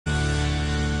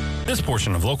This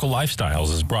portion of Local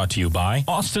Lifestyles is brought to you by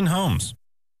Austin Homes.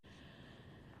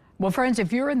 Well, friends,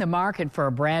 if you're in the market for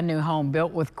a brand new home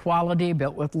built with quality,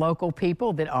 built with local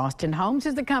people, then Austin Homes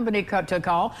is the company to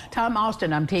call. Tom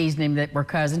Austin, I'm teasing him that we're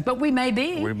cousins, but we may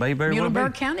be. We may very well be.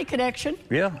 Muhlenberg County connection.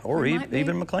 Yeah, or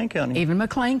even McLean County. Even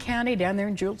McLean County down there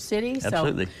in Jewett City.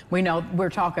 Absolutely. So we know we're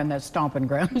talking the stomping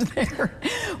grounds there.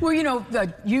 Well, you know,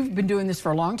 you've been doing this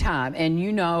for a long time, and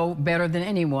you know better than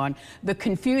anyone the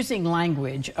confusing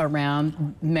language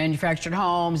around manufactured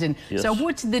homes. And yes. So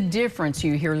what's the difference?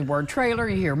 You hear the word trailer,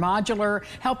 you hear modular.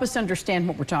 Help us understand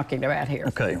what we're talking about here.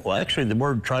 Okay, well, actually, the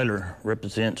word trailer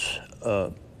represents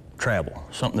travel,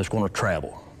 something that's going to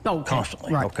travel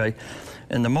constantly, right. Okay?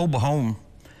 And the mobile home,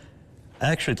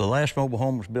 actually, the last mobile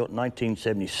home was built in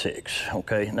 1976,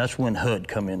 okay? And that's when HUD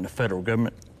come in, the federal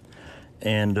government.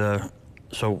 And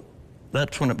so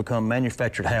that's when it become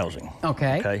manufactured housing.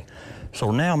 Okay?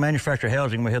 So now manufactured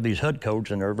housing, we have these HUD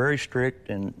codes, and they're very strict,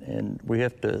 and we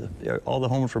have to, all the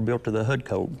homes are built to the HUD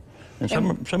code. And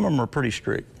some of them are pretty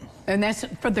strict. And that's,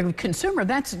 for the consumer,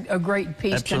 that's a great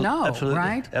piece to know, absolutely,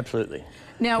 right? Absolutely.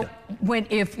 Now,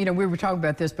 if, you know, we were talking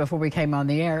about this before we came on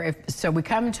the air, so we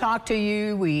come and talk to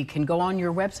you, we can go on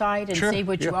your website and see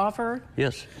what you offer?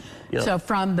 Yes. Yeah. So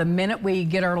from the minute we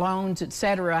get our loans, et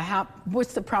cetera,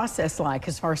 what's the process like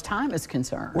as far as time is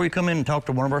concerned? Well, you come in and talk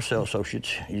to one of our sales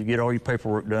associates, you get all your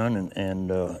paperwork done,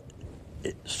 and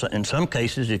in some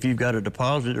cases, if you've got a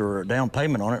deposit or a down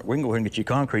payment on it, we can go ahead and get you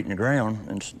concrete in the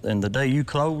ground, and the day you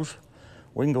close,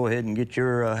 we can go ahead and get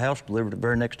your house delivered the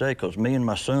very next day, because me and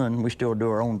my son, we still do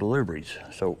our own deliveries.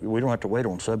 So we don't have to wait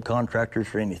on subcontractors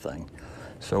for anything.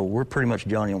 So we're pretty much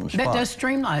Johnny on the spot. That does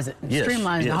streamline it. Yes,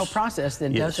 Streamlines the whole yes, process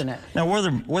then, yes. doesn't it? Now,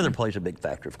 weather plays a big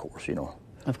factor, of course, you know.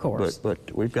 Of course.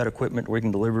 But we've got equipment we can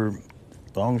deliver.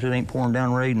 As long as it ain't pouring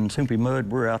down rain and simply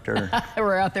mud, we're out there.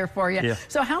 We're out there for you. Yeah.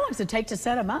 So how long does it take to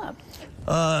set them up?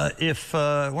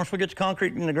 Once we get the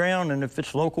concrete in the ground, and if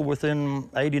it's local within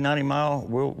 80, 90 mile,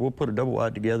 we'll put a double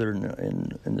wide together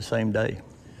in the same day.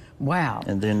 Wow.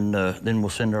 And then we'll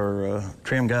send our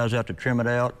trim guys out to trim it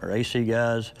out, our AC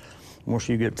guys. Once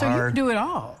you get power. So you do it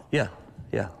all? Yeah.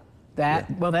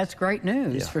 Well, that's great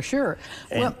news for sure.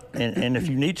 And if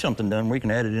you need something done, we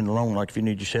can add it in the loan. Like if you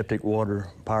need your septic, water,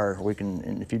 power, we can.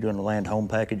 And if you're doing a land home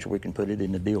package, we can put it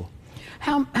in the deal.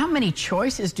 How many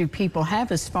choices do people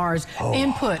have as far as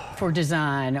input for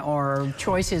design or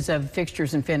choices of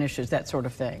fixtures and finishes, that sort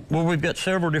of thing? Well, we've got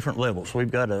several different levels.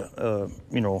 We've got an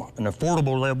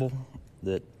affordable level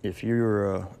that if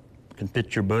you can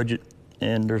fit your budget,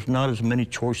 and there's not as many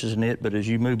choices in it, but as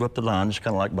you move up the line, it's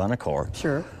kind of like buying a car.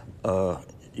 Sure.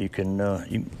 You can,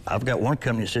 I've got one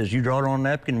company that says, you draw it on a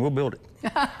napkin, we'll build it.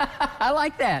 I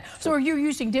like that. So are you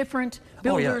using different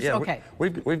builders? Oh, yeah. Okay.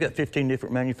 We've got 15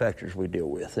 different manufacturers we deal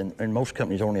with, and most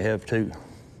companies only have 2,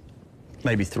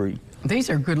 maybe 3.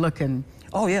 These are good looking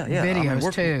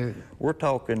videos too. We're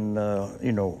talking,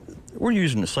 you know, we're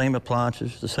using the same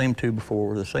appliances, the same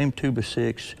 2x4, the same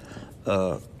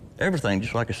 2x6, everything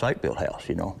just like a site-built house,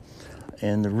 you know.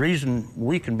 And the reason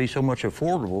we can be so much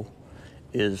affordable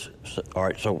is, all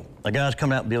right, so a guy's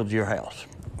coming out and builds your house.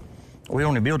 We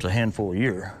only build a handful a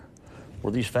year.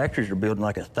 Well, these factories are building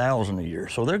like 1,000 a year,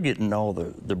 so they're getting all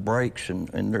the breaks, and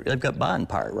they've got buying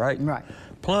power, right? Right.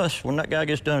 Plus, when that guy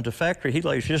gets done at the factory, he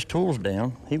lays his tools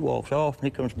down, he walks off, and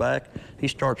he comes back, he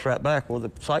starts right back. Well,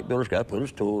 the site builder's got to put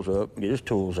his tools up, get his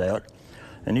tools out.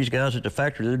 And these guys at the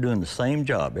factory, they're doing the same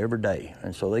job every day,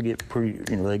 and so they get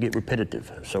they get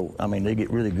repetitive. So I mean, they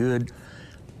get really good.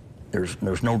 There's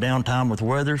no downtime with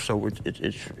weather, so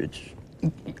it's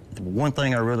one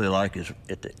thing I really like is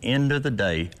at the end of the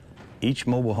day, each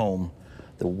mobile home,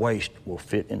 the waste will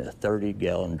fit in a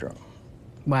 30-gallon drum.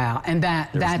 Wow, and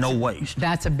that's no waste.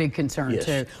 That's a big concern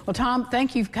too. Well, Tom,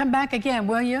 thank you. Come back again,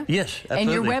 will you? Yes, absolutely.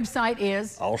 And your website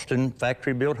is?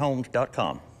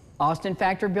 AustinFactoryBuiltHomes.com.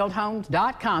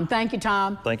 AustinFactoryBuiltHomes.com. Thank you,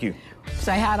 Tom. Thank you.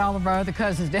 Say hi to all of our other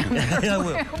cousins down there. Yeah, I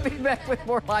will. We'll be back with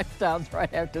more Lifestyles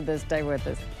right after this. Stay with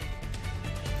us.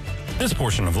 This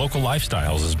portion of Local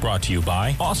Lifestyles is brought to you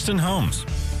by Austin Homes.